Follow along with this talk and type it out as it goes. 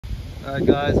Alright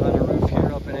guys, on a roof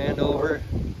here up in Andover.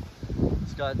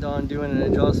 Just got done doing an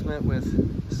adjustment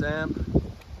with Sam.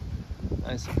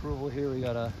 Nice approval here. We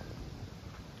got a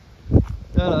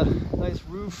nice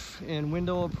roof and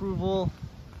window approval.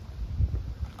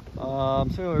 So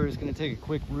we're just going to take a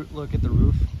quick look at the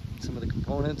roof, some of the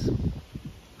components.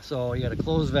 So you got a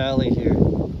closed valley here,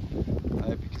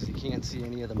 right, because you can't see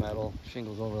any of the metal.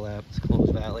 Shingles overlap, it's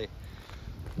closed valley.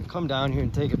 Come down here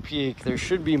and take a peek. There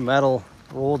should be metal,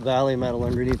 rolled valley metal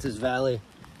underneath this valley.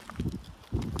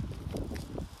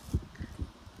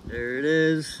 There it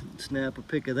is. Snap a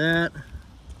pic of that.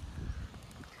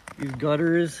 These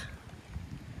gutters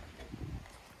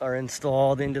are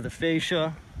installed into the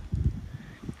fascia.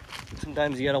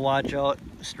 Sometimes you gotta watch out.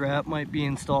 The strap might be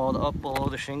installed up below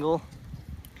the shingle.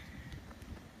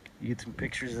 You get some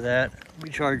pictures of that. We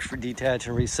charge for detach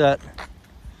and reset.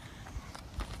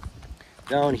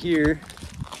 Down here,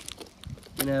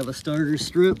 you're gonna have a starter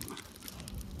strip.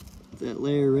 That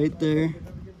layer right there,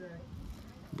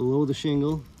 below the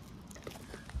shingle.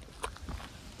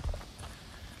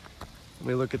 When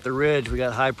we look at the ridge, we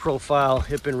got high profile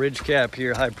hip and ridge cap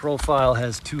here. High profile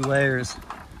has 2 layers.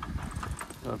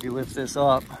 So if you lift this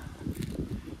up,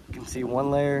 you can see 1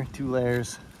 layer, 2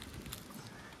 layers.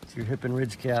 It's your hip and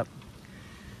ridge cap.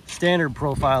 Standard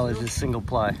profile is just single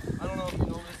ply. I don't know if you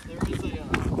know this, there is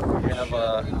We have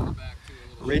a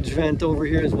ridge vent over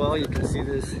here as well. You can see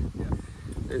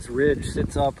this ridge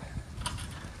sits up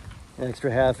an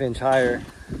extra ½ inch higher.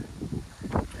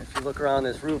 If you look around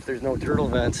this roof, there's no turtle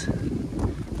vents.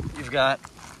 You've got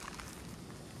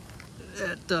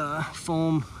that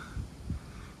foam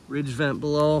ridge vent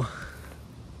below.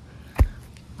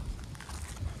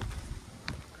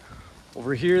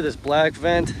 Over here, this black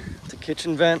vent, it's a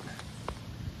kitchen vent.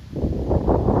 Kitchen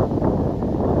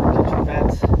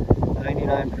vents,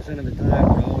 99% of the time,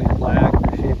 are always black.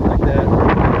 They're shaped like that.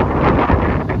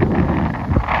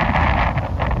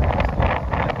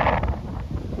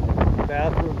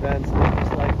 Bathroom vents look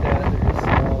just like that. They're just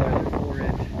smaller, they're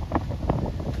 4-inch.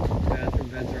 Bathroom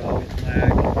vents are always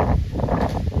black.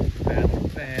 Bathroom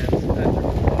fans, sometimes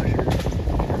they're washers,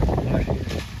 washing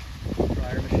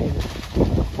dryer machines.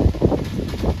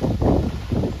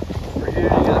 Over here you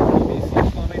got PVC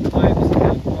plumbing pipes. You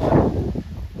got 1,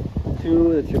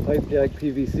 2, that's your pipe jack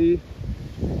PVC.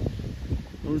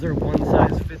 Those are one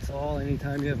size fits all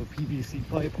anytime you have a PVC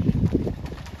pipe.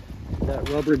 That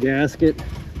rubber gasket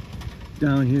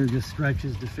down here just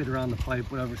stretches to fit around the pipe,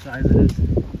 whatever size it is.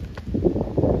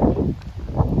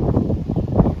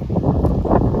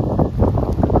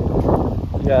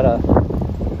 You got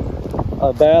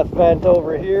a bath vent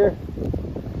over here.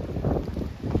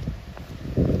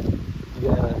 You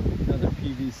got another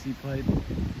PVC pipe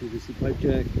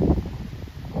jack.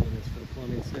 And that's for the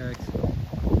plumbing stacks.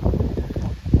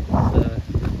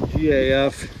 It's a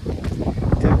GAF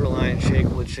Timberline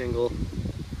shakewood shingle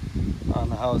on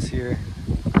the house here.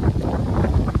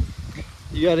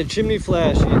 You got a chimney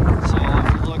flashing, so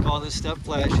if you look, all this step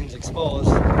flashing's exposed.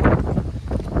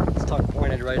 It's tuck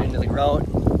pointed right into the grout.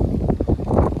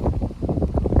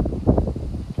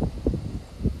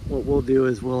 What we'll do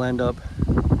is we'll end up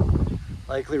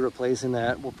likely replacing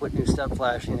that. We'll put new step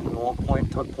flashing and we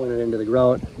won't tuck point it into the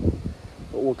grout,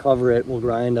 but we'll cover it. We'll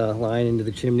grind a line into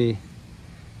the chimney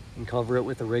and cover it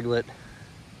with a riglet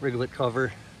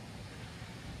cover.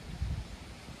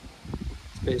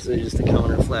 It's basically just a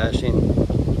counter flashing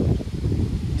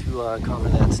to cover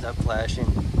that step flashing.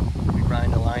 We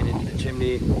grind a line into the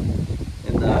chimney,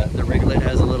 and the riglet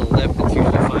has a little lip that's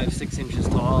usually 5-6 inches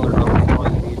tall, or however tall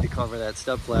you need to cover that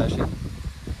step flashing.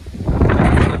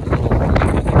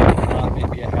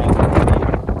 Maybe a ½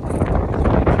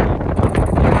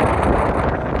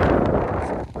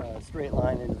 inch. Straight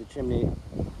line into the chimney.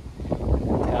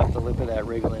 Tap the lip of that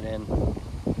riglet in,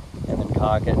 and then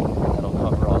cock it, and that'll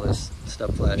cover all this step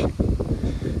flashing.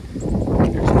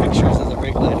 There's pictures of the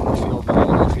riglet in the field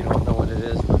below if you don't know what it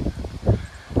is.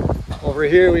 Over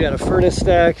here we got a furnace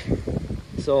stack,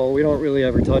 so we don't really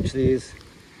ever touch these.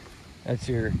 That's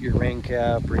your rain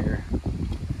cap or your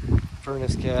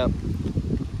furnace cap.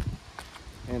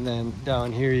 And then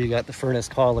down here you got the furnace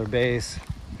collar base.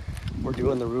 We're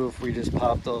doing the roof, we just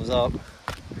pop those up,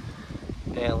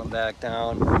 nail them back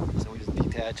down, so we just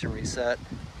detach and reset.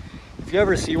 If you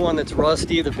ever see one that's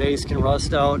rusty, the base can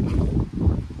rust out,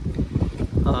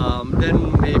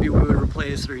 then maybe we would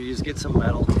replace it, or you just get some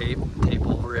metal tape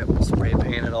over it. We'll spray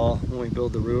paint it all when we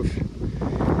build the roof.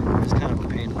 It's kind of a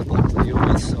pain in the butt to deal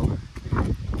with. So,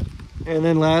 and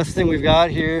then last thing we've got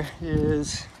here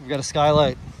is we've got a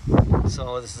skylight.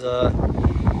 So this is a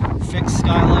fixed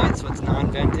skylight, so it's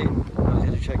non-venting. You always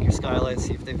have to check your skylights,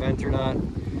 see if they vent or not.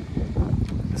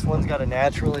 This one's got a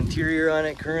natural interior on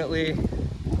it currently.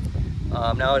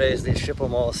 Nowadays they ship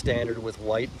them all standard with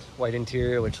white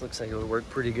interior, which looks like it would work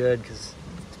pretty good because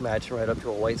it's matching right up to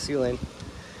a white ceiling.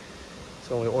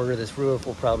 So when we order this roof,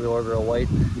 we'll probably order a white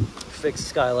fixed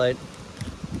skylight.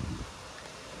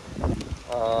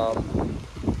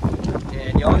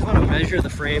 And you always want to measure the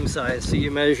frame size. So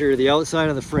you measure the outside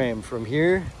of the frame from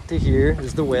here to here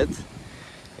is the width,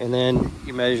 and then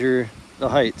you measure the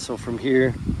height. So from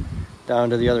here down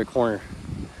to the other corner.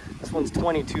 This one's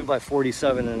 22 by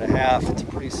 47 and a half. It's a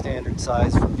pretty standard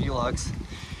size for Velux.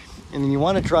 And then you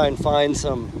want to try and find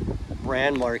some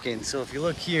brand marking. So if you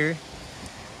look here,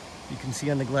 you can see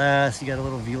on the glass, you got a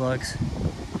little Velux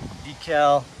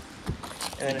decal.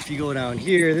 And then if you go down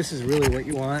here, this is really what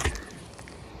you want.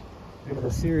 There's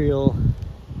a serial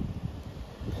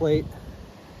plate.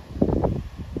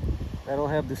 That'll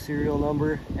have the serial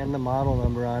number and the model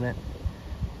number on it.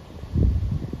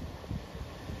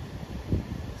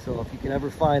 So if you can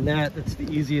ever find that, that's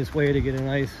the easiest way to get a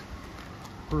nice,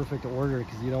 perfect order,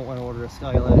 because you don't want to order a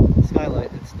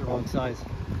skylight that's the wrong size.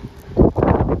 So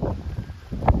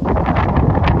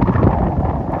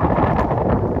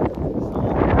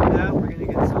with that, we're going to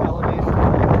get some elevation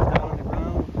lines down on the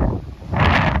ground.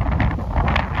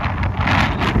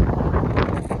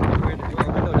 We're going to do a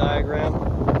window diagram.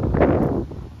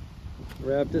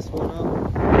 Wrap this one up.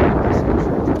 Just make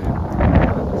sure it's good.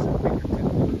 Wrap this in a week or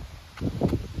two.